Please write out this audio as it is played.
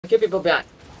Kill people behind.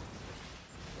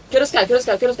 Kill this guy.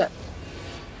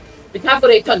 Be careful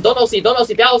they turn. Don't OC. Don't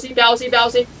OC. Don't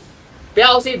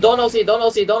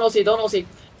OC.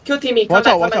 Kill Timmy. Come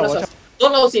back.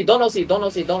 Don't OC.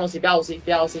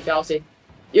 Be OC.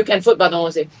 You can foot, but don't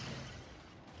OC.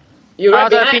 You right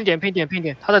behind. 拼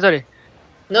点，他在这里。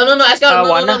 No, let's go.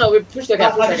 No. We push the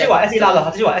gap. 他继续往 SC 拉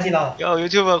了。有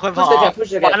YouTube 快跑！ push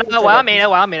the gap. 我要没了，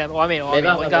我刚没了，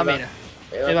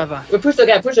没办法。 We push the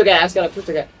gap. Let's go. Push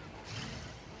the gap.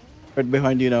 Right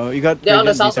behind you now. You got. They're on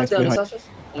the southwest.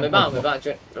 没办法，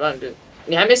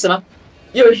你还没死吗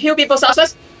 ？You heal people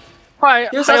southwest. 快，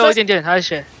还有一点点，他在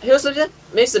血。 heal 是不是？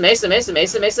没事。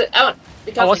Evan，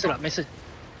 我死了，没事。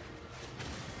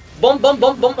 Bomb on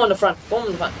the front.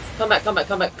 Come back.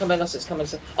 Losses.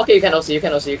 Okay, you can OC.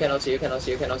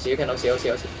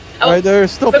 Right, they're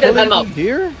still pulling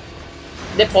here?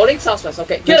 They're pulling southwest.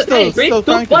 Okay. Kill the tank. 3, 2,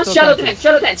 1. Shadow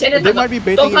tank. They might be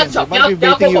baiting you in. Don't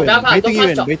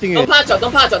patch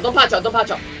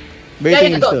out.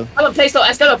 Baiting in still. Come on, play slow.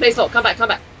 Escalate, play slow. Come back. Come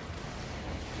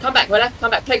back.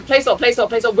 Play slow.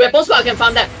 We're both squad can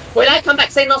farm them. Come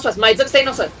back. Stay northwest. Stay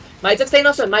northwest.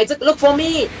 Look for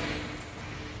me.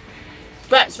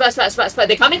 Spread.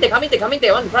 They coming. They on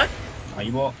the front.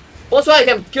 Both squad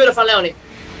can kill the front line only.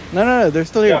 No. They're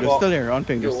still here. On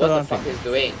ping. Dude, what the fuck is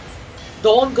doing?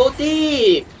 Don't go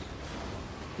deep.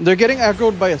 They're getting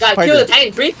aggroed by a Guys, spider. kill the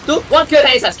tank. 3, 2, 1. Kill the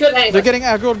tank. They're getting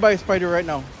aggroed by a spider right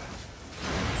now.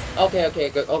 Okay,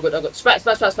 good. All good. Spread.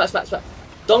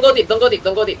 Don't go deep. Do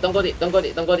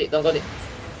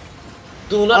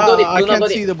not go deep. I can't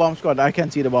see the bomb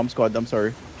squad. I'm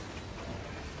sorry.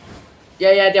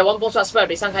 Yeah, they're one bomb squad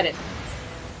spread. 上开点。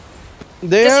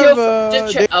 They just have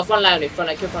check front line. Kill front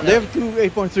line. They have 2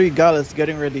 8.3 Gallus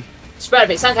getting ready.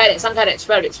 Spread 上开点。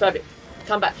Spread.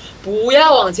 Come back. 不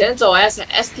要往前走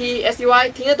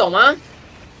STY 听得懂吗？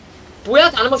不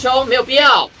要打那么凶，没有必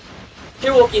要。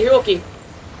Heal walkie.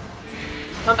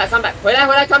 Come back. 回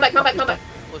来 come back.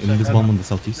 There's one on the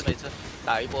southeast.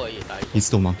 He's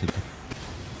still mounted.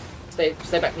 Stay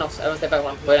back. No, stay back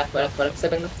one. 回来 Stay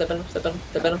back.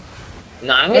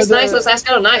 Nice. Nice.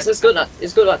 It's good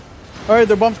one. Alright,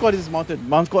 their bomb squad is mounted.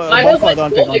 Bomb squad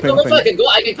on ping. I can go.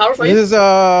 I can cover for you. This is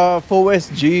full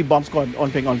SG bomb squad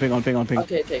on ping. Okay.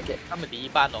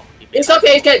 It's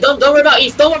okay. Don't worry about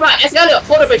east. Escalate.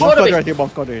 Hold the bridge. Bomb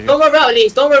squad right here. Don't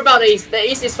worry about the east. The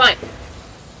east is fine.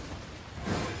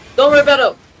 Don't worry about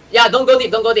it. Yeah, don't go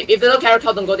deep. If they don't carry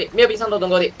out, don't go deep. 没有兵上都 don't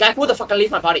go deep. Guy, who the fuck can leave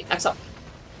my party? X up.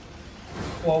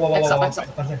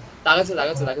 打个字。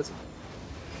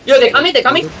Yo, they coming.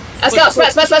 Escalate.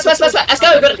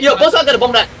 Escalate. Yo, both are gonna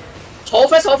bomb that. Hold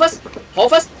first.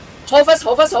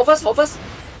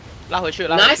 拉回去。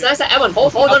 Nice. Evan,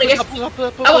 hold on again.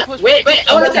 Evan, wait.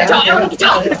 Evan, get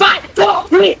out. 5, 4,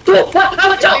 3, 2, 1.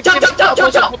 Evan, jump.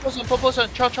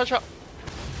 Chop.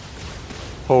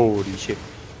 Holy shit.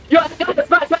 Yo,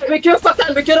 spread. We kill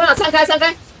them. 散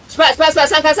开。Spread.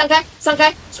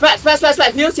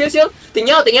 Heal. 顶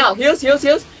要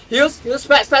Heal.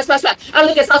 Spread. And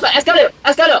look at southwest.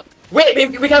 Escalate. Wait,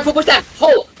 we can full push them.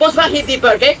 Hold. Both one hit deeper,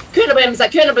 okay? Kill the bomb side.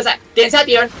 点下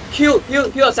敌人。Heal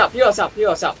yourself. Look at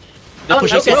southwest.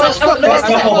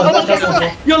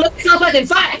 You look at southwest in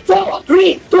 5, 4,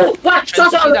 3, 2, 1.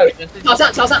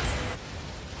 Southwest. 朝上。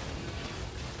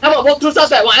Walk through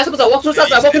southwest. 往 S 不走 walk through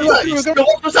southwest.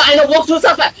 Walk through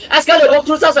southwest. Escalate. Walk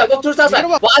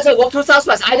through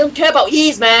southwest. I don't care about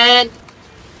east, man.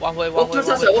 Walk through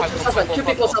southwest. Kill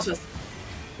people southwest.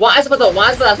 往 S 不走 往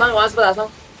S 不打伤。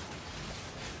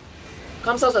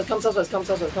Come southwest.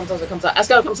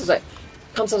 Escalate.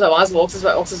 Come southwest. 往 S walk this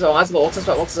way.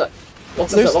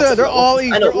 They're all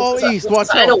east. Watch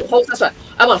out. I know. Hold southwest.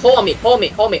 Everyone, hold on me.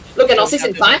 Look at Northeast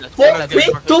in 5, 4,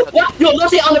 3, 2, 1. Yo,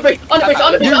 Northeast on the bridge.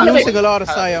 You're losing a lot of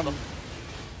Siam.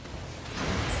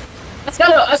 Let's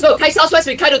go. Kai southwest.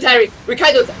 We Kaido Terry. We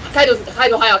Kaido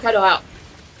high out.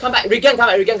 Come back. Regain. Come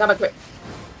back quick.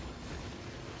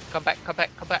 Come back.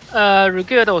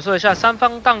 Regear 我说一下，三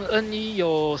方档 N1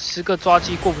 有10个抓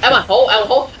机过不去。Evan, hold.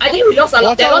 I think we lost a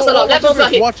lot. They lost a lot. Left both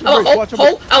hit.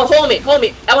 Evan, hold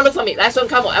me. Evan, look for me. Last one,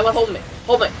 come on. Evan, hold me.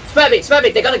 Spread it.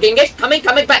 They're gonna engage. Coming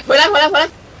back. 回来。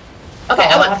Okay,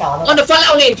 Evan. On the front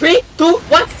line only in 3, 2,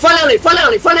 1. Front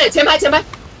line. 前排。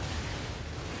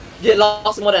They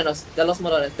lost more than us.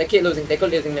 They keep losing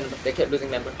member.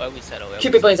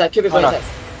 Keep people inside.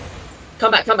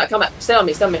 Come back. Stay on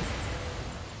me. Stay on me.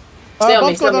 On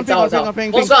ping.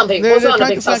 Both on ping.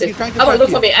 Evan,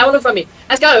 look for me.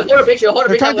 Escalate. Hold the bridge.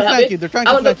 They're trying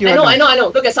to flank you. I know.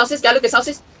 Look at Southeast, guy.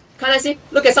 Can I see?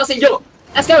 Look at Southeast. Yo.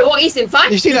 Escalate. Walk east in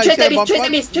 5. You see that? Chase them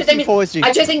east.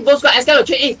 I'm chasing both squad. Escalate.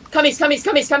 Chase east. Come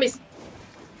east.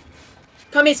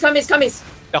 Come east. Collar.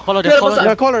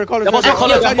 Go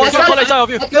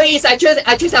east. I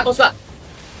choose that bomb spot.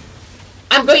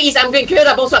 I'm going east. I'm going kill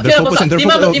that bomb spot. Kill that bomb spot.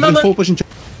 Demon.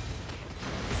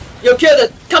 You kill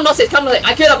the. Come north. I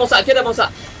kill that bomb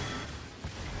spot.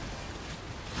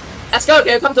 Let's go.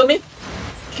 Okay, come to me.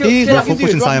 He's walking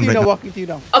to you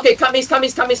down. Okay, come east. Guy,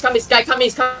 come east. Come east.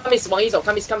 Come east.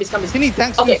 He needs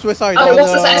tanks to Swiss side. Okay, walk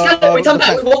southwest. We come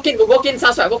back. We walk in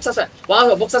southwest. Walk southwest.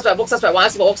 Walk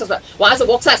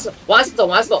southwest.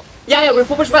 Yeah, we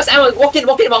push west. I walk in.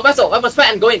 One vessel. I must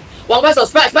spread and go in. One vessel.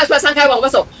 Spread. 3 kai. One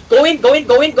vessel. Go in.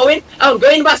 I'm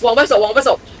going west. One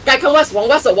vessel. Guy, come west. One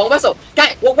vessel.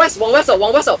 Guy, walk west. One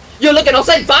vessel. You look at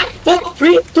outside. 5, 4,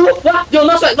 3, 2, 1. You're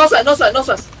northwest.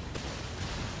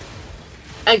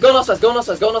 And go northwest.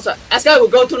 Ascar will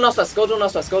go to northwest. One put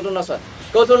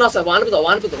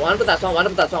that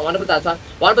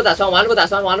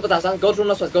one. Go to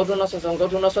northwest.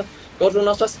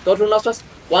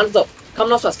 One go. Come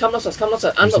northwest. Come west. I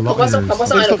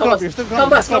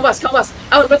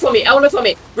want wait for me.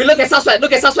 We look at southwest.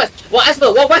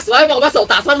 Walk west.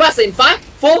 That's one west in 5,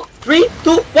 4, 3,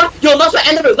 2, 1. You're northwest.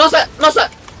 End the route.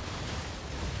 Northwest.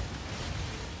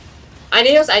 I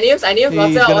knew.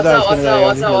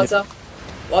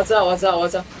 What's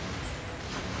up?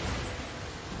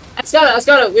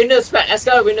 Escala, window spread. I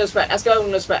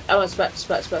want spread.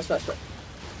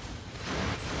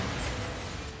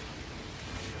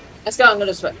 Escala, I'm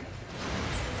gonna spread. I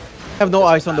have no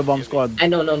eyes on the bomb squad. I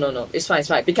know. It's fine.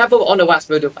 Be careful on the west,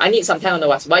 Voodoo. I need some tank on the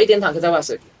west. 晚一点坦克在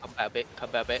west. Come back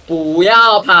a bit. 不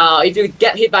要跑. If you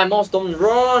get hit by most, don't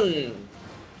run.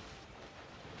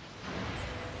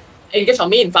 Engage on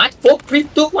me in 5, 4, 3,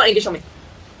 2, 1. Engage on me.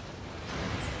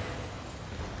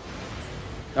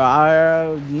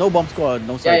 No bomb squad,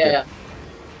 no side. Yeah.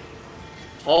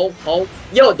 Hold.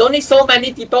 Yo, don't need so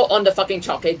many people on the fucking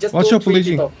chalk, okay? Just 2, 3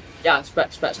 people. Yeah,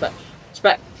 spread.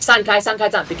 散开站,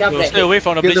 be careful. Stay away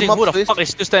from the blazing. Who the fuck is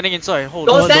still standing inside?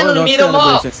 Don't stand on the middle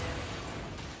mob.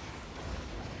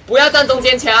 不要站中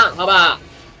间墙，好吧？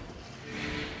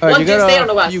 Alright, you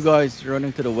got you guys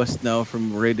running to the west now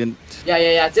from RADlANT.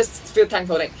 Yeah. Just feel tank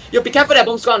holding. You be careful that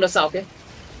bomb squad on the south, okay?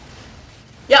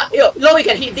 Yeah, low we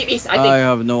can hit deep east, I think. I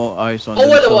have no eyes on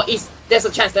over the wall east. There's a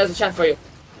chance for you.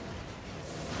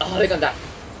 Oh, they're gonna die.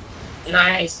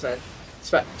 Nice, man.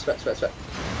 Spread.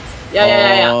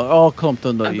 Yeah. All clumped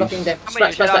on the I'm east. blocking them.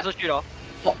 Spread.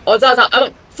 Oh,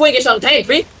 I'm full engage on tank.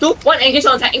 3, 2, 1. Engage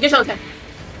on tank.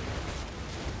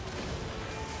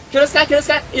 Kill the sky.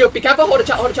 Yo, be careful. Hold the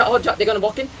chop. They're gonna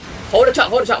walk in. Hold the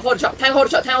chop. Tank, hold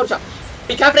the chop.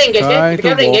 Be careful engaging.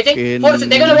 Hold the chop.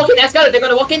 They're gonna walk in. Escalate. They're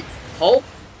gonna walk in. Hold.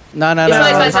 No.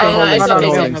 It's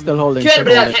okay. Still holding. Q and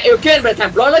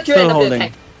tank. Blow the Q and the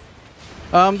tank.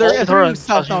 They're entering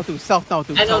south now too.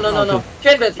 No.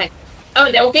 Q and the tank.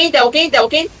 They're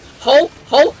walking. Hold.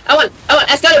 I want.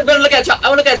 Escalate. We're gonna look at chop. I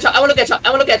want to look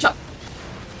at chop.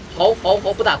 Hold.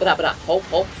 Put that. Hold.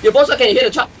 Your boss can hit the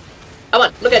chop. I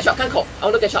want look at chop. Can't call. I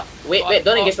want look at chop. Wait.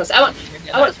 Don't engage first. I want.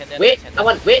 Wait. I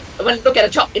want look at the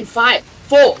chop in 5,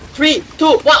 4, 3,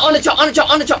 2, 1. On the chop.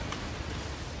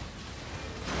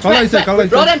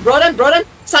 Broaden.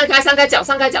 散开脚.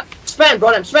 Spread,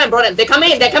 broaden. They come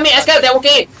in. Escalate. They're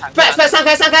walking in. Spread. 散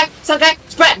开.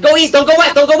 Spread. Go east. Don't go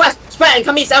west. Spread and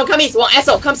come east. One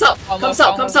SO. Come south.